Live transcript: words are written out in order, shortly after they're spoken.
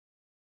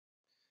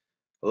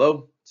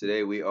Hello.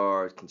 Today we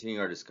are continuing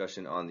our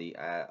discussion on the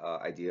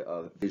idea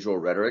of visual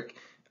rhetoric.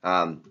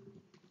 Um,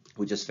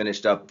 we just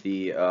finished up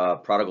the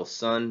Prodigal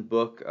Son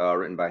book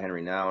written by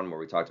Henry Nouwen, where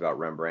we talked about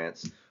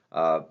Rembrandt's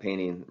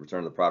painting Return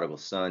of the Prodigal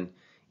Son.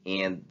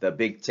 And the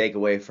big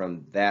takeaway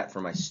from that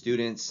for my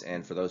students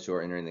and for those who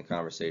are entering the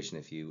conversation,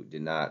 if you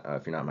did not,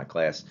 if you're not in my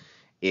class,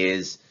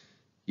 is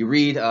you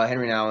read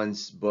Henry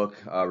Nouwen's book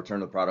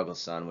Return of the Prodigal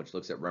Son, which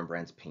looks at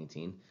Rembrandt's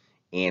painting.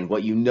 And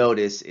what you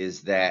notice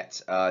is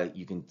that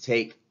you can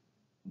take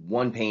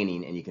one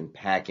painting and you can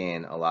pack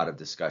in a lot of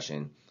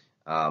discussion.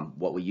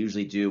 What we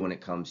usually do when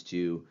it comes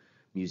to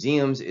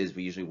museums is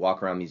we usually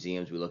walk around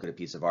museums, we look at a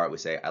piece of art, we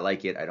say, I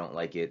like it, I don't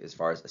like it, as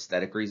far as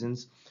aesthetic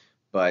reasons.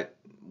 But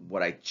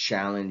what I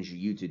challenge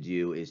you to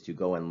do is to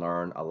go and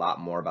learn a lot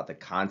more about the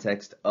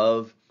context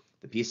of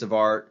the piece of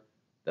art,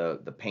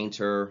 the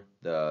painter,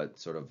 the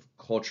sort of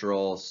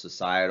cultural,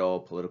 societal,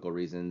 political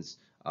reasons,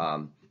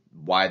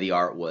 why the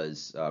art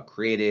was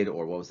created,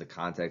 or what was the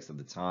context of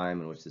the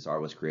time in which this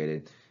art was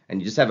created.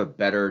 And you just have a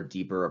better,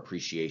 deeper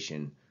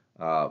appreciation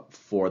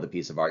for the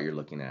piece of art you're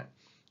looking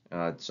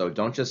at. So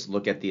don't just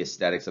look at the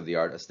aesthetics of the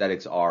art.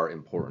 Aesthetics are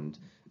important,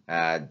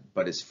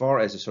 but as far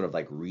as just sort of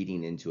like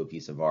reading into a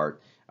piece of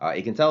art,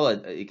 it can tell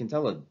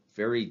a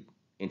very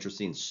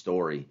interesting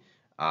story,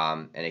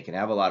 and it can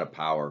have a lot of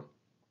power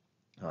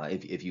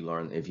if you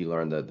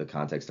learn the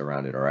context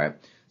around it. All right.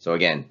 So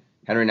again,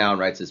 Henry Nouwen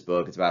writes this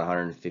book. It's about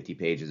 150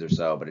 pages or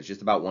so, but it's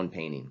just about one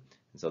painting.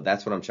 And so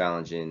that's what I'm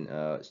challenging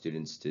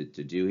students to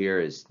do here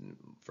is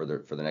for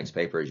the next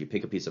paper is you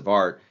pick a piece of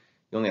art.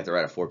 You only have to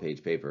write a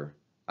 4-page paper.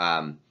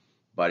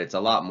 But it's a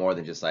lot more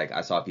than just like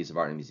I saw a piece of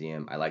art in a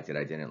museum. I liked it.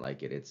 I didn't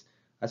like it. It's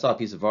I saw a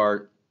piece of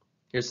art.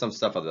 Here's some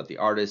stuff about the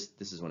artist.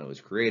 This is when it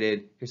was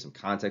created. Here's some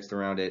context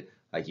around it.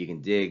 Like you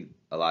can dig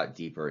a lot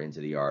deeper into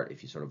the art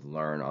if you sort of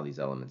learn all these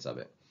elements of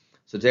it.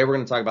 So today we're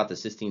going to talk about the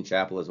Sistine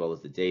Chapel as well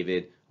as the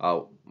David.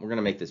 We're going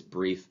to make this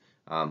brief.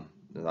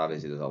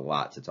 Obviously there's a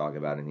lot to talk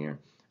about in here.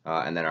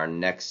 And then our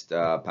next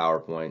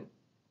PowerPoint,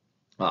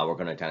 we're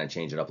going to kind of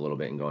change it up a little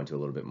bit and go into a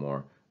little bit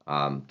more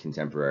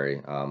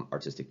contemporary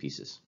artistic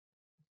pieces.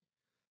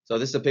 So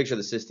this is a picture of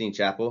the Sistine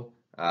Chapel,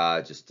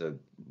 just a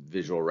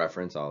visual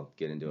reference. I'll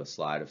get into a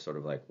slide of sort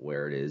of like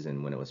where it is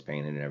and when it was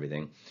painted and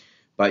everything.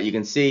 But you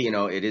can see,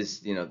 it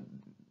is,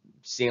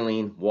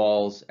 ceiling,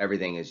 walls,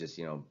 everything is just,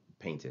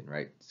 painted,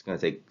 right? It's going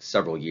to take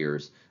several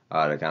years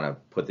to kind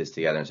of put this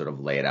together and sort of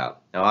lay it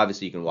out. Now,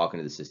 obviously, you can walk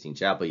into the Sistine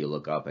Chapel, you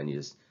look up, and you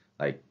just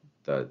like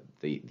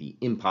the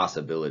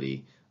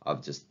impossibility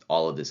of just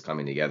all of this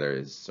coming together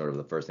is sort of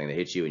the first thing that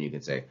hits you, and you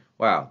can say,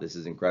 "Wow, this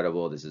is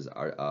incredible. This is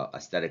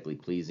aesthetically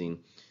pleasing."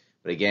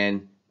 But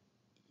again,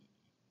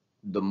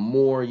 the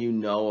more you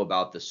know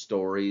about the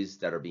stories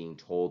that are being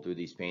told through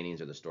these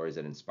paintings or the stories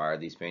that inspired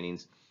these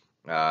paintings,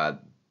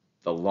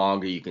 the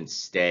longer you can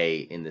stay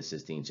in the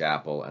Sistine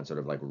Chapel and sort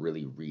of like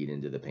really read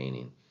into the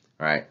painting.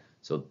 All right.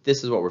 So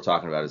this is what we're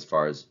talking about as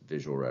far as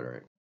visual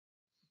rhetoric.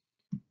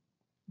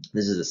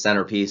 This is the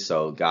centerpiece.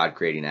 So God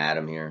creating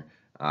Adam here,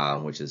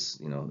 which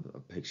is, a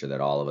picture that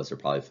all of us are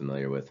probably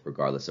familiar with,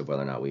 regardless of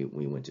whether or not we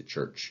went to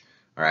church.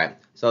 All right.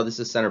 So this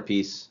is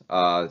centerpiece,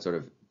 sort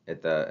of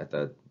at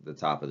the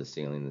top of the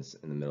ceiling, this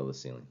in the middle of the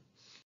ceiling.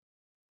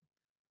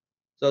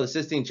 So the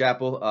Sistine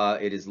Chapel,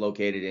 it is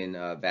located in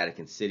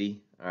Vatican City.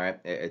 All right,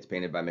 it's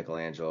painted by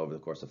Michelangelo over the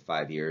course of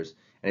 5 years,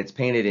 and it's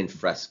painted in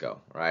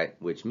fresco, right,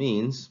 which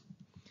means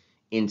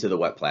into the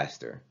wet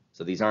plaster.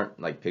 So these aren't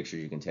like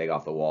pictures you can take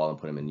off the wall and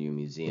put them in a new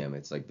museum.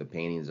 It's like the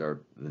paintings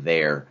are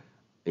there,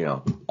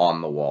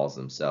 on the walls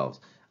themselves.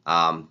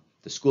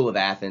 The School of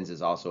Athens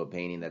is also a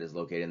painting that is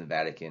located in the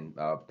Vatican,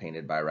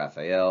 painted by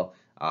Raphael.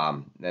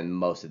 And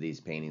most of these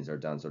paintings are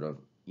done sort of,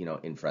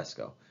 in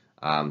fresco.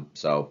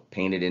 So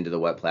painted into the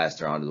wet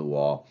plaster onto the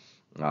wall.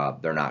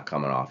 They're not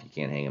coming off. You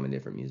can't hang them in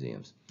different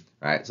museums.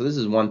 All right. So this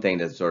is one thing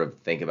to sort of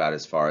think about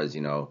as far as,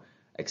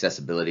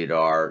 accessibility to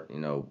art.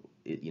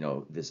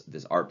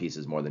 This art piece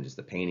is more than just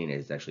a painting.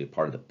 It's actually a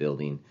part of the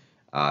building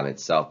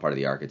itself, part of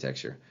the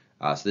architecture.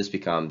 So this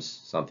becomes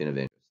something of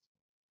interest.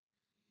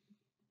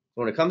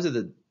 When it comes to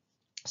the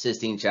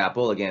Sistine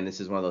Chapel, again, this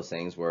is one of those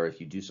things where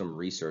if you do some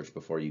research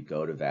before you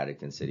go to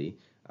Vatican City,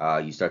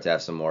 you start to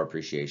have some more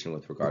appreciation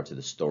with regard to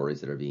the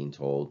stories that are being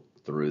told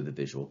through the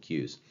visual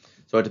cues.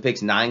 So it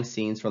depicts 9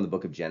 scenes from the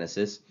book of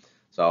Genesis.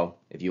 So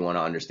if you want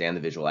to understand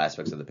the visual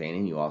aspects of the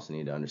painting, you also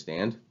need to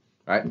understand,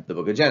 right, the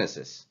book of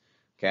Genesis.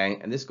 Okay,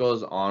 and this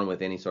goes on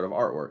with any sort of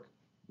artwork.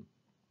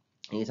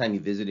 Anytime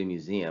you visit a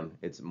museum,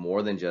 it's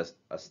more than just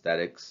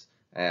aesthetics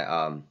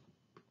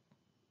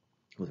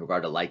with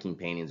regard to liking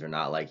paintings or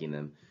not liking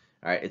them.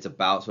 All right, it's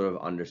about sort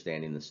of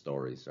understanding the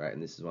stories, right?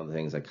 And this is one of the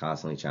things I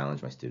constantly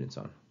challenge my students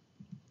on.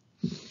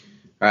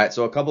 All right,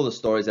 so a couple of the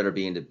stories that are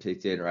being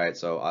depicted, right?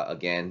 So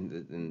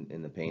again,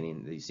 in the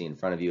painting that you see in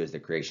front of you is the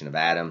creation of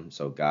Adam.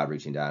 So God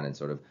reaching down and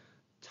sort of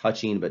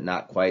touching, but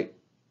not quite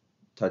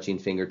touching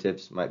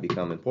fingertips might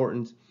become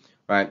important,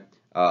 right?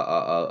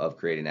 Of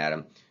creating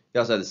Adam. You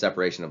also have the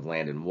separation of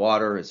land and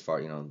water as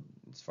far,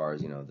 as far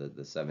as,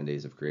 the 7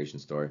 days of creation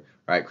story,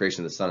 right?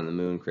 Creation of the sun and the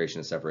moon, creation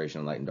of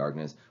separation of light and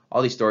darkness.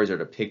 All these stories are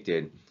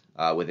depicted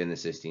within the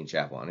Sistine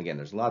Chapel. And again,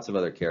 there's lots of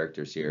other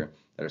characters here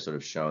that are sort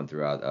of shown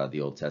throughout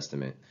the Old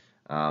Testament.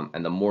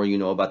 And the more you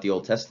know about the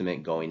Old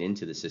Testament going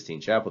into the Sistine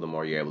Chapel, the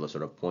more you're able to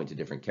sort of point to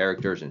different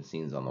characters and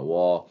scenes on the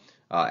wall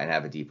and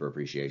have a deeper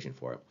appreciation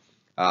for it.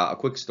 A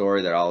quick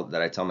story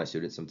that I tell my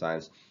students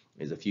sometimes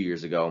is a few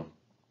years ago,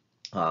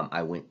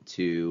 I went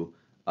to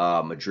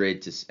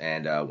Madrid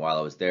and while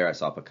I was there, I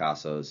saw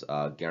Picasso's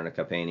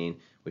Guernica painting,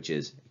 which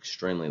is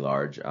extremely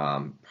large.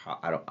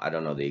 I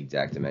don't know the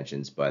exact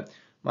dimensions, but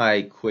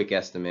my quick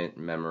estimate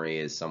memory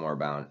is somewhere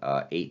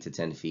about 8 to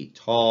 10 feet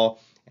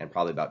tall and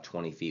probably about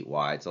 20 feet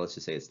wide. So let's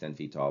just say it's 10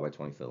 feet tall by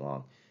 20 feet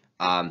long.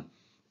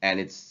 And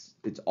it's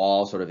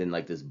all sort of in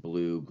like this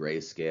blue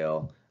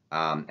grayscale,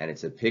 and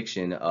it's a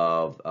depiction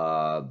of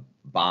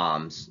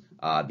bombs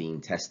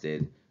being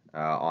tested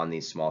on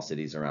these small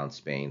cities around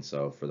Spain.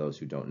 So for those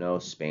who don't know,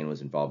 Spain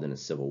was involved in a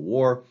civil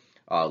war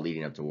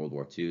leading up to World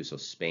War II. So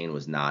Spain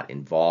was not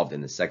involved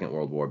in the Second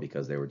World War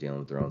because they were dealing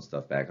with their own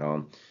stuff back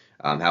home.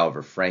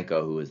 However,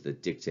 Franco, who was the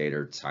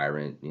dictator,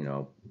 tyrant,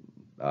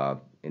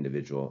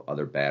 individual,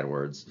 other bad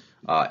words,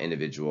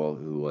 individual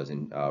who was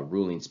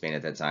ruling Spain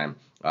at that time,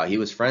 he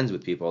was friends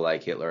with people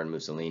like Hitler and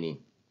Mussolini.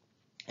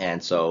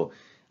 And so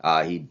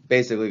he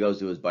basically goes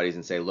to his buddies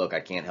and say, look,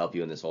 I can't help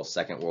you in this whole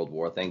Second World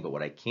War thing, but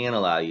what I can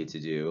allow you to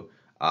do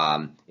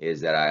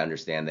is that I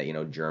understand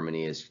that,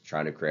 Germany is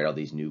trying to create all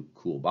these new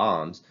cool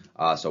bombs.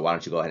 So why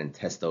don't you go ahead and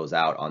test those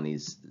out on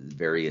these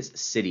various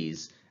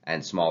cities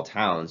and small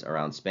towns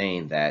around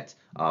Spain that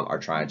are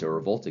trying to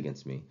revolt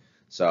against me.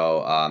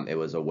 So it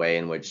was a way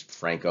in which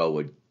Franco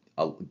would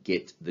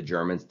get the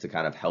Germans to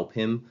kind of help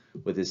him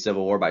with his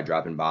civil war by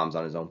dropping bombs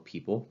on his own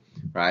people,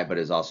 right? But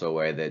it's also a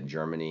way that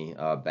Germany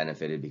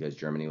benefited because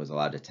Germany was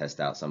allowed to test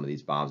out some of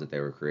these bombs that they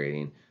were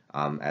creating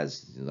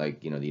as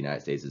like, the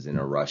United States is in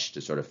a rush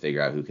to sort of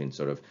figure out who can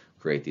sort of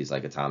create these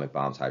like atomic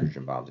bombs,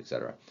 hydrogen bombs,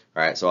 etc.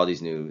 All right, so all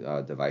these new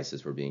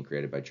devices were being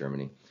created by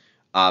Germany.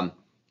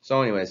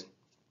 So anyways,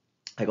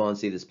 I go and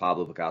see this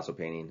Pablo Picasso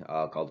painting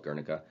called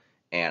Guernica.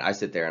 And I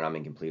sit there and I'm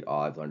in complete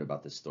awe. I've learned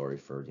about this story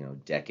for,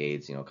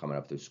 decades, coming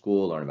up through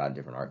school, learning about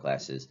different art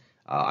classes.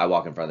 I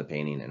walk in front of the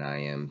painting and I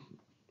am,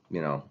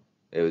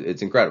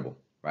 it's incredible,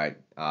 right?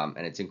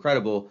 And it's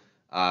incredible.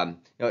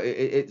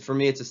 For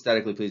me, it's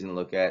aesthetically pleasing to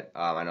look at.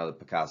 I know that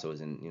Picasso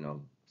isn't,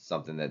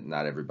 something that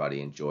not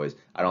everybody enjoys.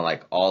 I don't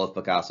like all of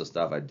Picasso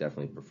stuff. I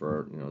definitely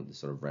prefer, the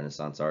sort of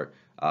Renaissance art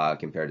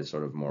compared to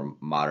sort of more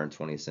modern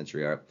 20th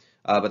century art.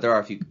 But there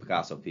are a few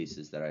Picasso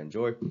pieces that I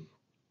enjoy.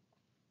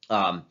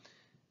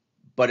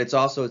 But it's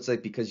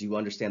like because you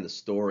understand the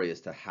story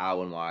as to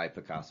how and why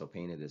Picasso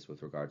painted this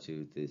with regard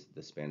to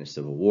the Spanish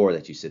Civil War,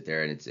 that you sit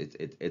there and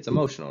it's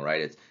emotional,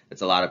 right?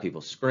 It's a lot of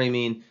people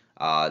screaming,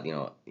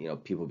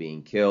 people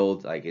being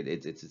killed. Like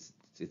it's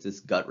this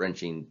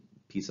gut-wrenching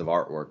piece of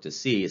artwork to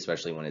see,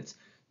 especially when it's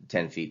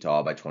 10 feet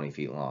tall by 20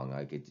 feet long.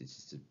 Like it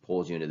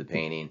pulls you into the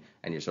painting,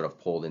 and you're sort of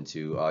pulled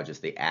into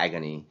just the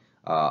agony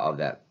of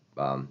that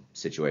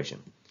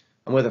situation.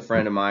 I'm with a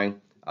friend of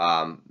mine.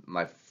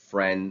 My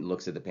friend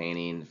looks at the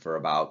painting for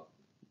about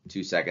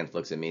 2 seconds,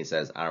 looks at me,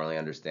 says, I don't really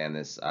understand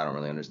this. I don't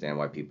really understand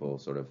why people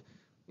sort of,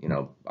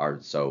 are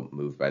so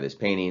moved by this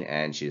painting.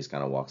 And she just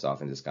kind of walks off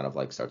and just kind of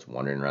like starts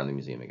wandering around the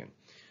museum again.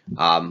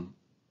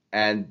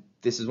 And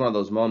this is one of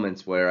those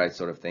moments where I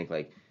sort of think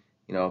like,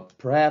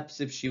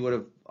 perhaps if she would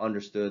have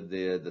understood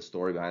the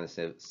story behind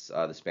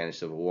the Spanish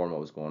Civil War and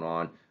what was going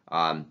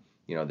on,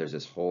 there's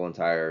this whole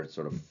entire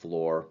sort of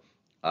floor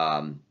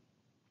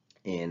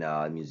in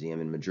a museum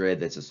in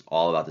Madrid that's just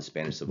all about the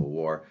Spanish Civil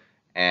War.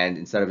 And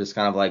instead of just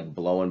kind of like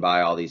blowing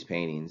by all these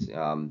paintings,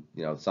 some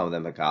of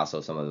them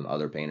Picasso, some of them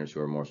other painters who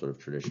are more sort of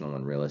traditional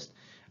and realist,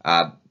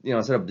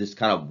 instead of just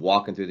kind of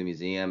walking through the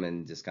museum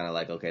and just kind of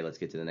like, okay, let's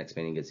get to the next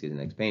painting, let's get to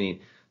the next painting.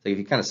 It's like if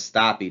you kind of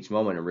stop each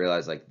moment and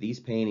realize like these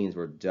paintings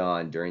were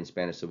done during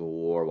Spanish Civil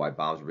War, why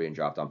bombs were being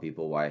dropped on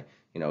people, why,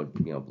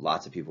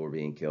 lots of people were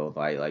being killed,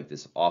 by like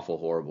this awful,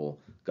 horrible,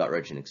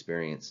 gut-wrenching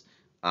experience.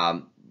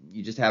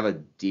 You just have a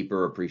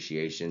deeper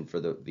appreciation for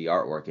the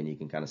artwork, and you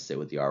can kind of sit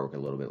with the artwork a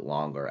little bit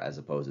longer, as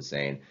opposed to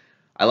saying,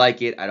 I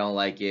like it, I don't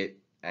like it,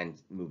 and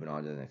moving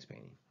on to the next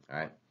painting. All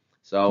right.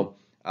 So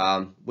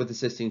with the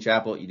Sistine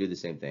Chapel, you do the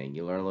same thing.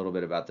 You learn a little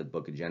bit about the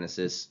Book of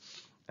Genesis,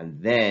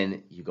 and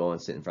then you go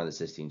and sit in front of the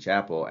Sistine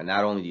Chapel, and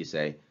not only do you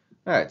say,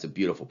 all right, it's a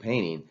beautiful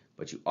painting,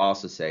 but you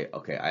also say,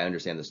 okay, I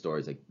understand the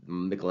stories. Like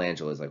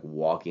Michelangelo is like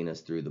walking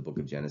us through the Book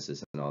of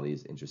Genesis in all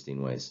these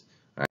interesting ways.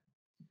 All right.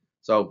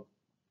 So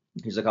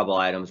here's a couple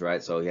items,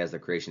 right? So he has the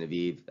creation of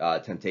Eve,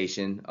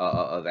 temptation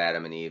of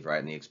Adam and Eve, right,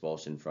 and the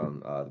expulsion from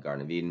the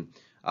Garden of Eden.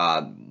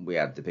 We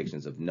have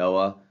depictions of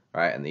Noah,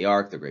 right, and the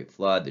ark, the great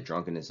flood, the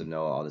drunkenness of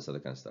Noah, all this other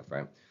kind of stuff,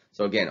 right?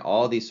 So again,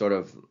 all these sort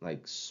of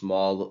like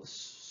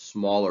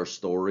smaller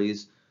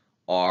stories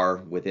are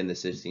within the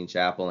Sistine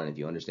Chapel, and if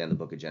you understand the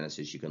Book of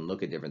Genesis, you can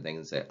look at different things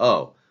and say,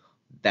 oh,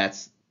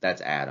 that's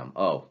Adam.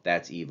 Oh,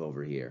 that's Eve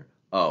over here.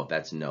 Oh,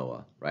 that's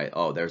Noah, right?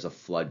 Oh, there's a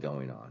flood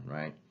going on,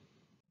 right?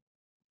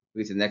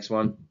 We get to the next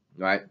one,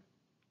 right?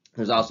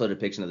 There's also a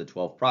depiction of the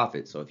 12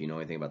 prophets. So if you know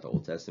anything about the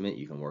Old Testament,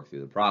 you can work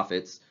through the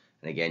prophets.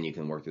 And again, you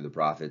can work through the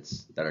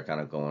prophets that are kind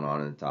of going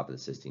on the top of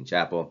the Sistine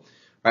Chapel.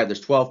 Right,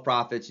 there's 12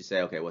 prophets. You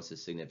say, okay, what's the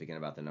significant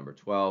about the number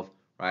 12?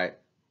 Right,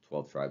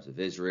 12 tribes of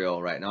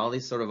Israel. Right, and all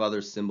these sort of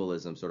other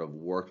symbolism sort of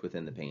worked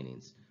within the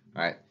paintings.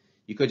 Right,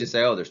 you could just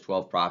say, oh, there's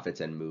 12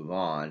 prophets and move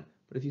on.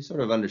 But if you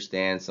sort of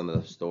understand some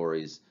of the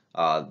stories,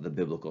 the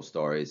biblical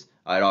stories,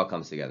 it all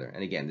comes together.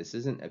 And again, this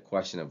isn't a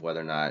question of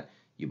whether or not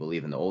you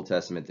believe in the Old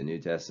Testament, the New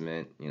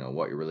Testament,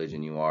 what your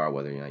religion you are,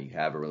 whether you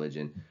have a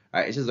religion.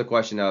 All right, it's just a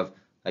question of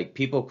like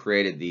people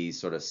created these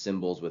sort of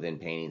symbols within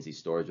paintings, these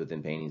stories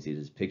within paintings,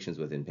 these depictions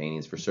within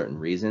paintings for certain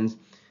reasons.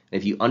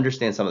 And if you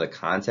understand some of the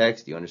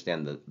context, you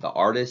understand the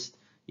artist,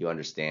 you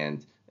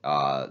understand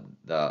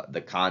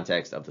the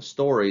context of the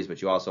stories,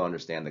 but you also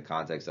understand the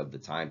context of the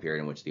time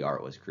period in which the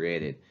art was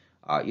created.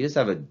 You just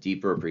have a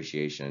deeper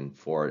appreciation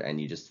for it, and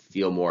you just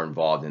feel more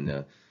involved in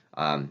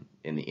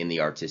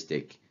the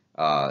artistic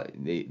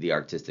the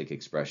artistic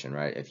expression,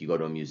 right? If you go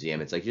to a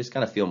museum, it's like you just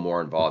kind of feel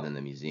more involved in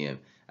the museum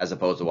as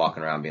opposed to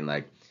walking around being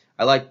like,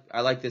 I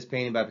like this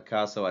painting by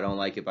Picasso, I don't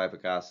like it by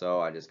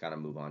Picasso, I just kind of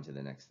move on to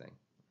the next thing.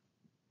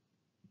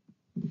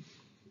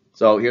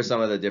 So here's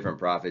some of the different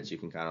prophets. You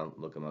can kind of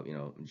look them up,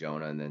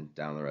 Jonah, and then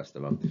down the rest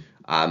of them.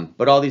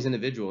 But all these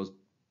individuals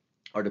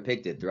are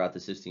depicted throughout the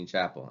Sistine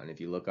Chapel, and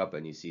if you look up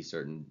and you see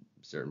certain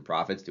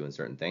prophets doing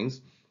certain things,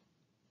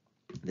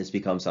 this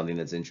becomes something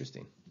that's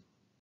interesting.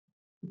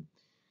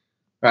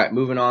 All right,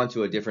 moving on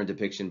to a different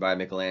depiction by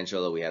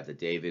Michelangelo. We have the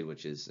David,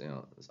 which is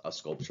a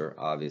sculpture,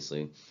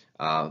 obviously,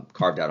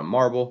 carved out of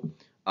marble,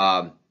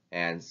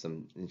 and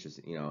some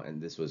interesting, and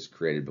this was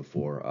created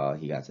before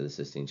he got to the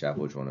Sistine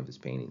Chapel, which is one of his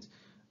paintings.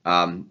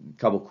 A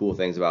couple cool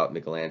things about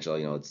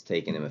Michelangelo, it's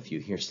taken him a few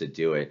years to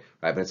do it,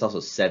 right? But it's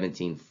also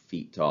 17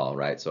 feet tall,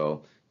 right?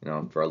 So,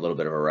 for a little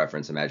bit of a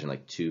reference, imagine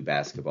like 2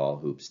 basketball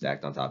hoops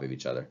stacked on top of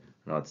each other.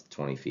 I know it's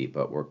 20 feet,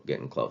 but we're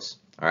getting close,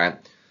 all right?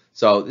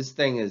 So this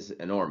thing is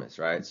enormous,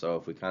 right? So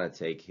if we kind of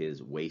take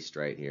his waist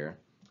right here,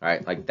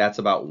 right, like that's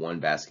about 1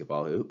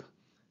 basketball hoop,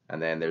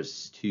 and then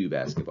there's 2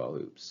 basketball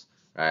hoops,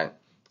 right?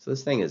 So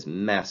this thing is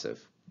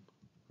massive,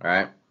 all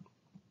right?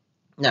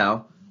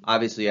 Now,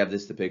 obviously you have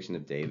this depiction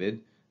of David,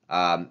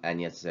 and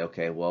you have to say,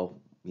 okay, well,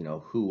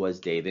 who was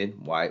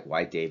David?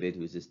 Why David?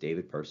 Who's this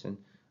David person?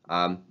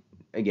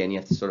 Again, you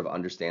have to sort of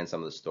understand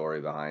some of the story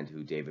behind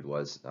who David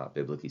was,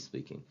 biblically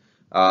speaking.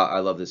 I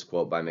love this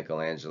quote by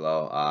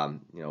Michelangelo,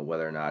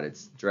 whether or not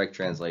it's direct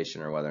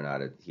translation or whether or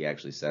not he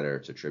actually said it or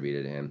it's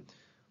attributed to him,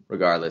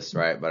 regardless,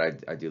 right?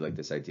 But I do like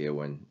this idea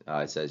when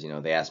it says,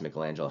 they asked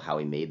Michelangelo how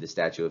he made the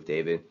statue of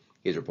David.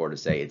 He's reported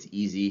to say, it's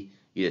easy.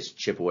 You just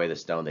chip away the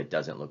stone that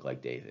doesn't look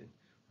like David,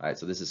 right?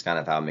 So this is kind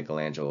of how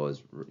Michelangelo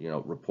is,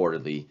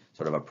 reportedly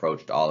sort of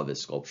approached all of his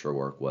sculpture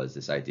work, was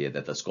this idea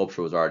that the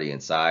sculpture was already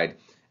inside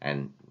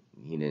and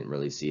he didn't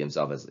really see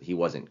himself as, he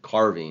wasn't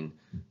carving,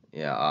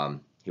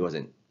 he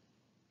wasn't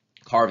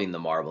carving the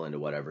marble into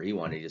whatever he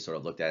wanted. He just sort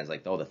of looked at it as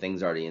like, oh, the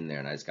thing's already in there,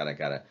 and I just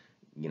gotta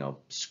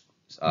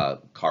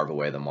carve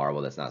away the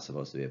marble that's not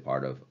supposed to be a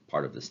part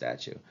of the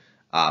statue,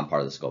 part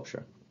of the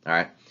sculpture. All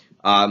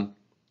right.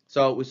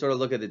 So we sort of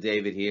look at the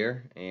David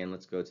here, and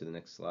let's go to the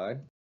next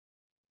slide.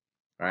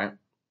 All right.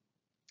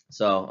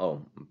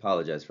 So,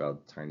 apologize for how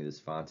tiny this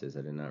font is.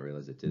 I did not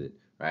realize it did it.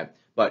 Right.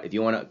 But if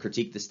you want to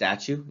critique the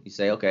statue, you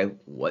say, okay,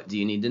 what do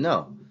you need to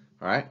know?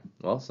 All right.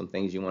 Well, some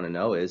things you want to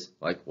know is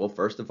like, well,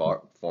 first of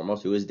all,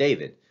 foremost, who is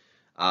David?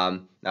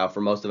 Now,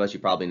 for most of us, you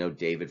probably know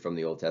David from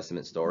the Old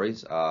Testament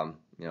stories. If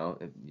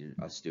you're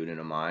a student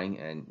of mine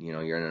and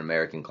you're in an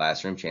American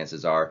classroom,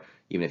 chances are,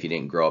 even if you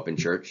didn't grow up in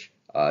church,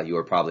 you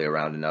were probably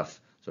around enough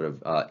sort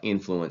of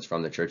influence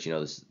from the church.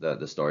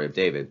 The story of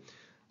David.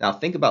 Now,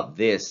 think about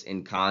this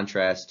in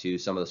contrast to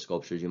some of the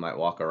sculptures you might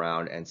walk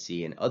around and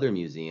see in other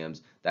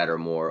museums that are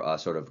more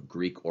sort of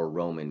Greek or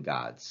Roman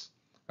gods.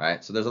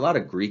 Right? So there's a lot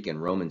of Greek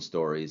and Roman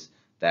stories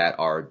that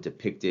are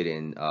depicted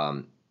in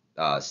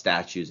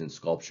statues and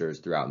sculptures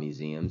throughout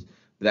museums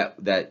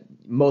that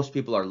most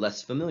people are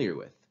less familiar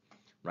with,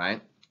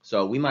 right?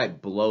 So we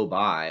might blow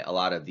by a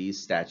lot of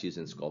these statues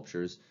and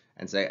sculptures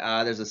and say,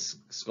 there's a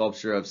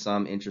sculpture of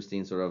some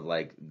interesting sort of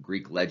like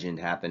Greek legend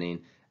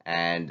happening,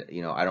 and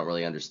I don't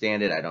really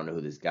understand it. I don't know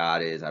who this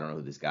god is. I don't know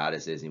who this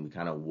goddess is, and we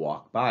kind of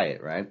walk by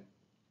it, right?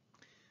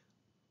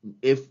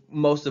 If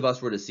most of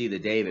us were to see the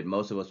David,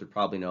 most of us would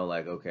probably know,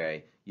 like,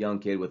 okay, young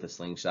kid with a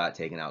slingshot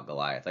taking out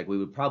Goliath. Like, we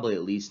would probably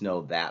at least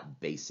know that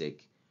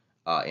basic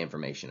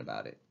information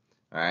about it,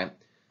 all right?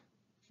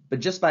 But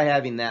just by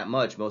having that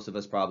much, most of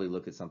us probably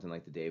look at something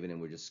like the David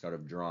and we're just sort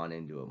of drawn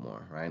into it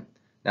more, right?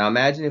 Now,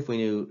 imagine if we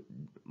knew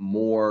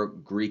more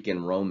Greek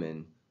and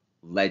Roman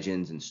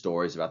legends and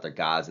stories about their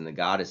gods and the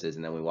goddesses,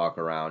 and then we walk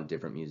around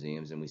different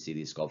museums and we see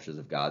these sculptures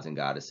of gods and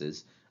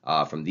goddesses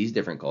from these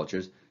different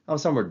cultures. All of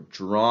a sudden, we're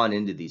drawn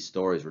into these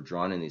stories. We're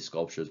drawn into these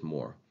sculptures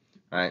more.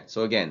 All right.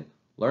 So again,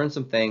 learn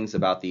some things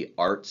about the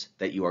art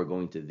that you are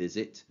going to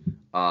visit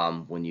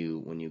when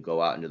you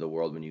go out into the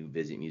world, when you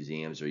visit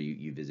museums or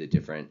you visit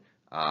different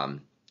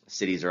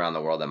cities around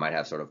the world that might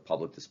have sort of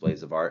public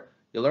displays of art.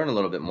 you learn a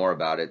little bit more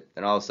about it,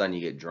 and all of a sudden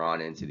you get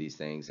drawn into these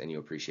things and you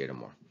appreciate them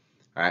more.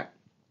 All right.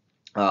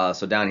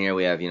 So down here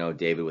we have,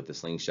 David with the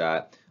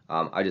slingshot.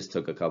 I just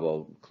took a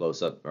couple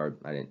close-up, or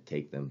I didn't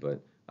take them,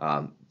 but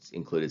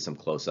included some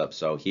close-ups.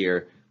 So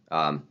here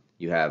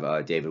you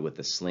have David with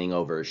the sling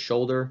over his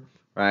shoulder,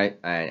 right?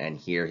 And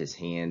here his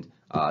hand,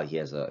 he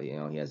has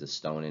a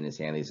stone in his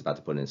hand. He's about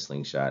to put in a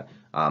slingshot.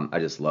 I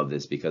just love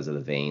this because of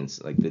the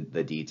veins, like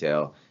the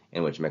detail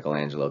in which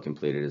Michelangelo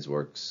completed his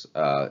works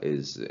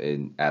is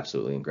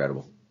absolutely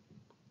incredible.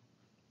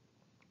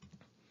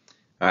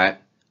 All right.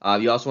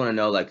 You also want to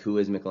know, like, who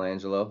is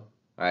Michelangelo,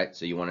 right?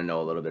 So you want to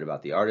know a little bit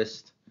about the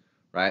artist,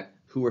 right?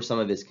 Who are some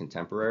of his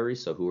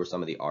contemporaries? So who are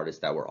some of the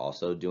artists that were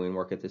also doing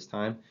work at this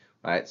time,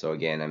 right? So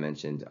again, I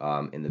mentioned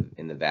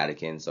in the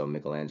Vatican, so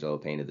Michelangelo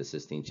painted the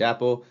Sistine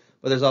Chapel,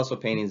 but there's also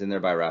paintings in there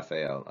by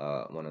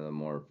Raphael, one of the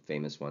more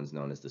famous ones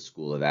known as the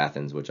School of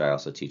Athens, which I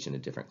also teach in a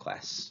different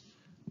class.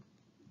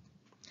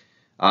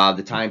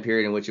 The time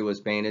period in which it was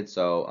painted.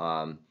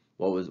 So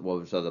what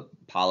was the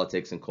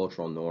politics and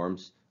cultural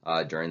norms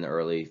during the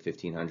early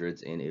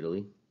 1500s in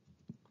Italy?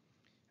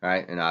 All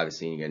right, and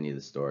obviously you're gonna need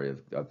the story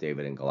of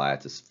David and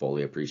Goliath to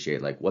fully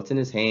appreciate like what's in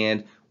his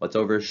hand, what's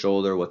over his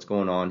shoulder, what's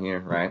going on here,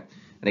 right?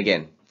 And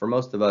again, for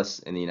most of us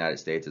in the United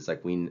States, it's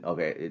like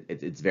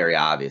it's very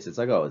obvious. It's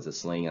like, oh, it's a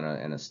sling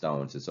and a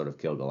stone to sort of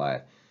kill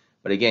Goliath.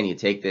 But again, you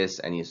take this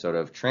and you sort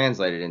of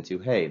translate it into,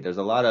 hey, there's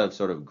a lot of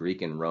sort of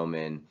Greek and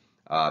Roman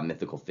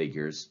mythical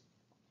figures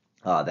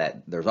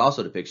that there's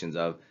also depictions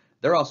of.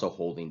 They're also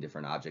holding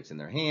different objects in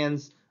their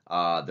hands.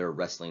 They're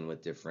wrestling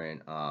with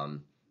different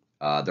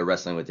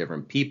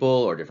people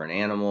or different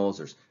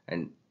animals,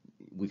 and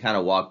we kind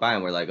of walk by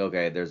and we're like,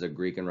 okay, there's a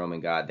Greek and Roman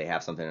god. They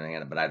have something in their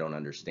hand, but I don't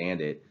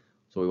understand it.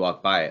 So we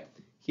walk by it.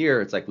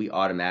 Here, it's like we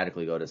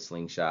automatically go to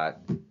slingshot,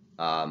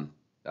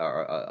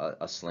 or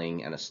a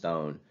sling and a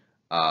stone,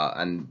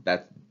 and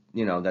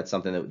that's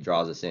something that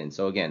draws us in.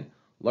 So again,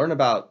 learn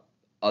about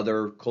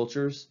other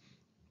cultures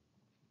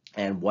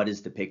and what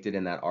is depicted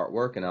in that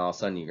artwork, and all of a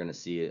sudden you're going to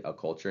see a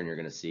culture, and you're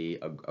going to see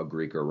a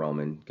Greek or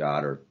Roman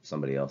god or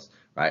somebody else,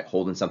 right,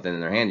 holding something in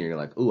their hand. You're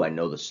like, ooh, I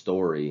know the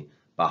story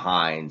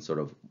behind sort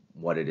of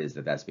what it is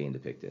that's being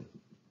depicted.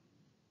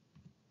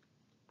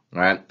 All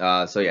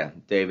right, so yeah,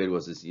 David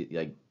was this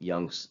like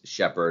young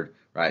shepherd,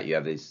 right? You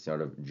have these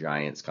sort of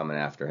giants coming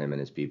after him and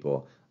his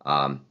people.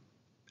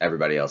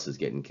 Everybody else is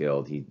getting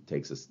killed. He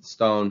takes a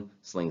stone,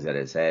 slings at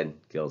his head,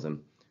 kills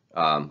him.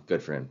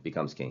 Good for him,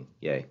 becomes king.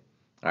 Yay.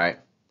 All right.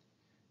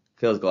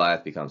 Kills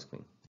Goliath, becomes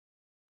queen.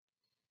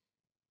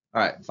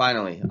 All right,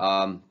 finally,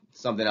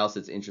 something else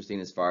that's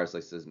interesting as far as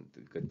like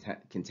the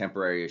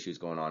contemporary issues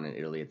going on in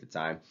Italy at the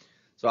time.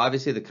 So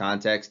obviously the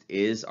context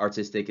is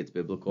artistic, it's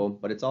biblical,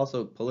 but it's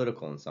also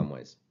political in some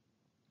ways.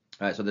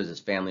 All right, so there's this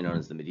family known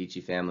as the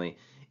Medici family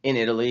in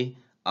Italy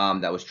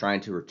that was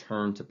trying to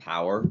return to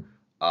power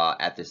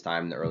at this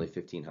time in the early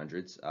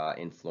 1500s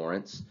in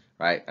Florence,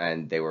 right?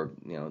 And they were,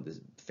 this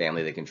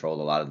family that controlled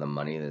a lot of the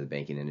money in the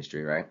banking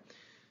industry, right?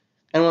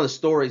 And one of the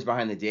stories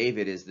behind the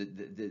David is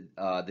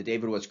that the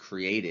David was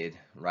created,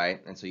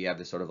 right? And so you have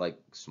this sort of like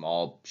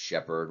small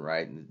shepherd,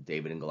 right? And the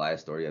David and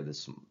Goliath story, you have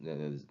this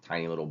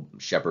tiny little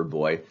shepherd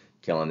boy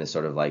killing this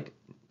sort of like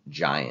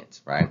giant,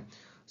 right?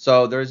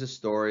 So there's a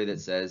story that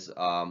says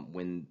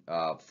when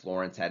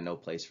Florence had no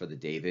place for the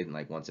David, and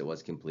like once it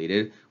was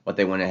completed, what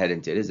they went ahead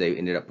and did is they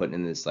ended up putting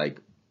in this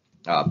like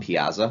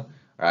piazza,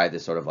 right?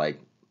 This sort of like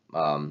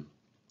a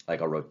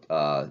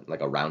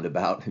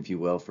roundabout, if you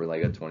will, for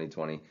like a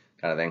 2020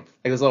 kind of thing.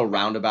 Like this little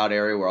roundabout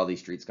area where all these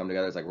streets come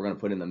together. It's like we're going to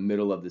put in the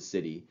middle of the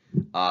city,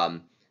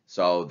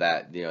 so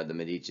that the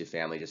Medici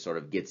family just sort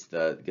of gets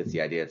the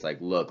idea. It's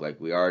like, look,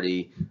 like we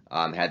already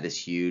had this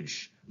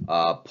huge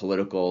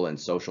political and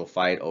social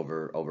fight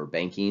over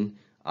banking,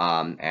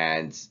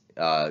 and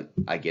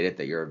I get it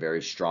that you're a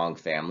very strong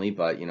family,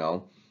 but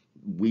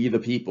we the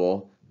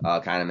people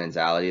kind of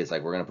mentality is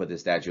like we're going to put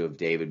this statue of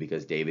David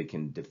because David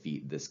can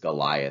defeat this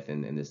Goliath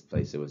in this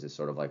place. It was this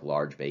sort of like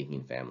large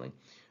banking family.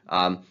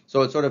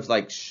 So it's sort of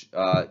like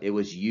it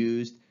was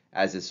used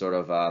as this sort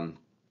of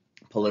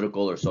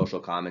political or social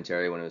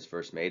commentary when it was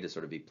first made to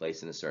sort of be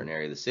placed in a certain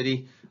area of the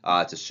city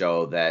to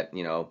show that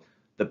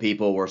the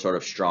people were sort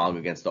of strong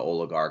against the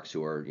oligarchs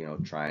who were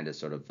trying to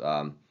sort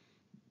of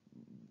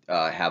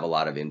have a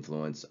lot of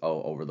influence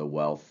over the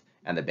wealth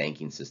and the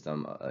banking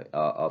system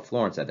of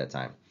Florence at that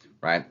time,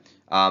 right?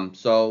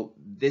 So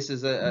this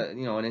is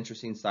an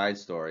interesting side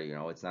story.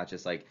 It's not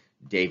just like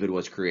David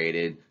was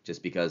created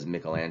just because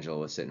Michelangelo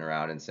was sitting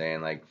around and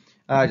saying like,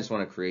 I just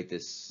want to create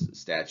this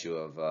statue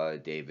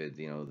of David,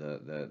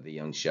 the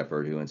young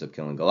shepherd who ends up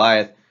killing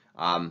Goliath.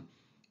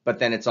 But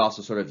then it's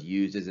also sort of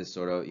used as this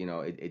sort of,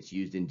 it's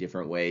used in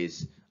different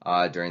ways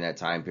during that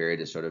time period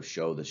to sort of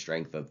show the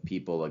strength of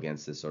people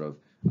against this sort of,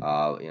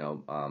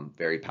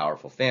 very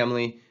powerful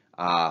family.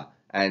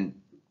 And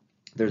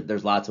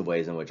there's lots of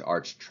ways in which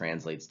art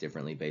translates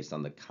differently based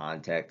on the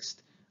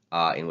context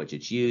in which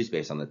it's used,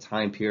 based on the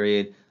time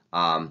period.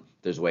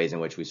 There's ways in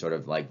which we sort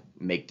of like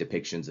make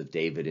depictions of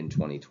David in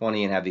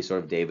 2020 and have these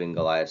sort of David and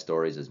Goliath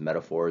stories as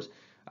metaphors.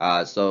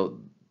 So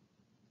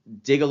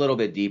dig a little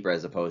bit deeper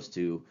as opposed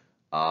to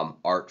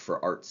art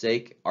for art's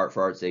sake. Art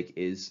for art's sake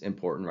is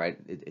important, right?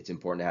 It's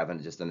important to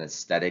have just an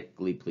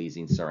aesthetically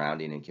pleasing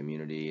surrounding and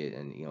community,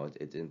 and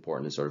it's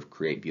important to sort of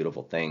create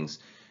beautiful things.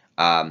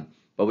 But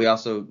we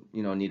also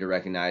need to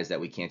recognize that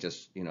we can't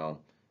just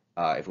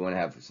if we want to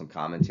have some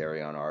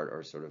commentary on art,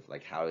 or sort of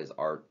like how is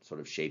art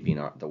sort of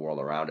shaping the world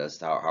around us,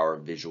 how are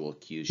visual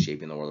cues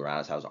shaping the world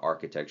around us, how is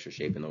architecture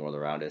shaping the world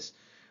around us,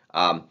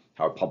 how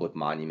are public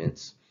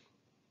monuments.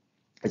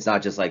 It's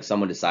not just like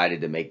someone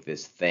decided to make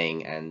this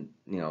thing and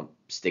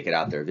stick it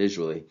out there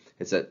visually.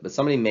 But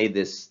somebody made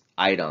this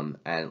item,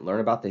 and learn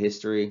about the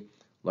history,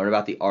 learn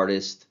about the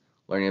artist,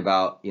 learning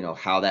about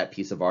how that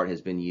piece of art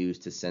has been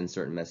used to send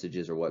certain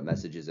messages, or what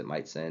messages it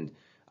might send,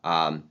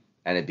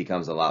 and it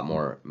becomes a lot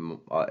more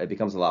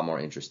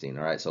interesting.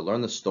 All right, so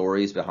learn the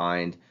stories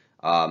behind.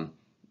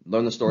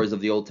 Learn the stories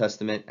of the Old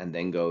Testament, and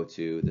then go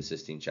to the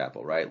Sistine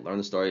Chapel, right? Learn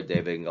the story of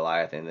David and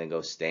Goliath, and then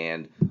go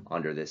stand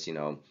under this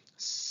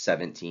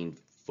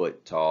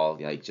 17-foot tall,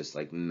 just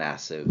like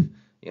massive,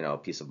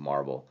 piece of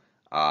marble.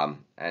 And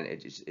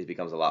it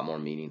becomes a lot more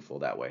meaningful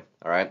that way.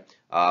 All right.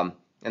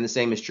 And the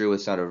same is true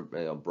with sort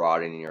of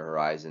broadening your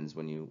horizons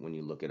when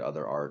you look at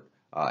other art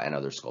and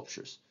other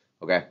sculptures.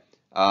 Okay.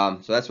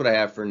 So that's what I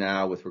have for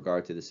now with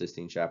regard to the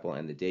Sistine Chapel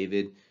and the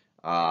David.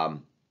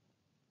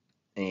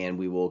 And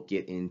we will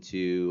get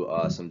into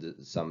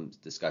some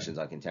discussions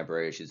on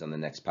contemporary issues on the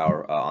next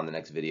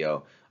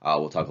video.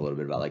 We'll talk a little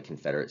bit about like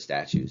Confederate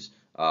statues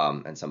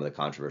and some of the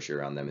controversy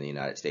around them in the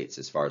United States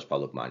as far as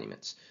public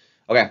monuments.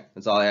 Okay,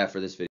 that's all I have for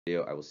this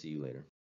video. I will see you later.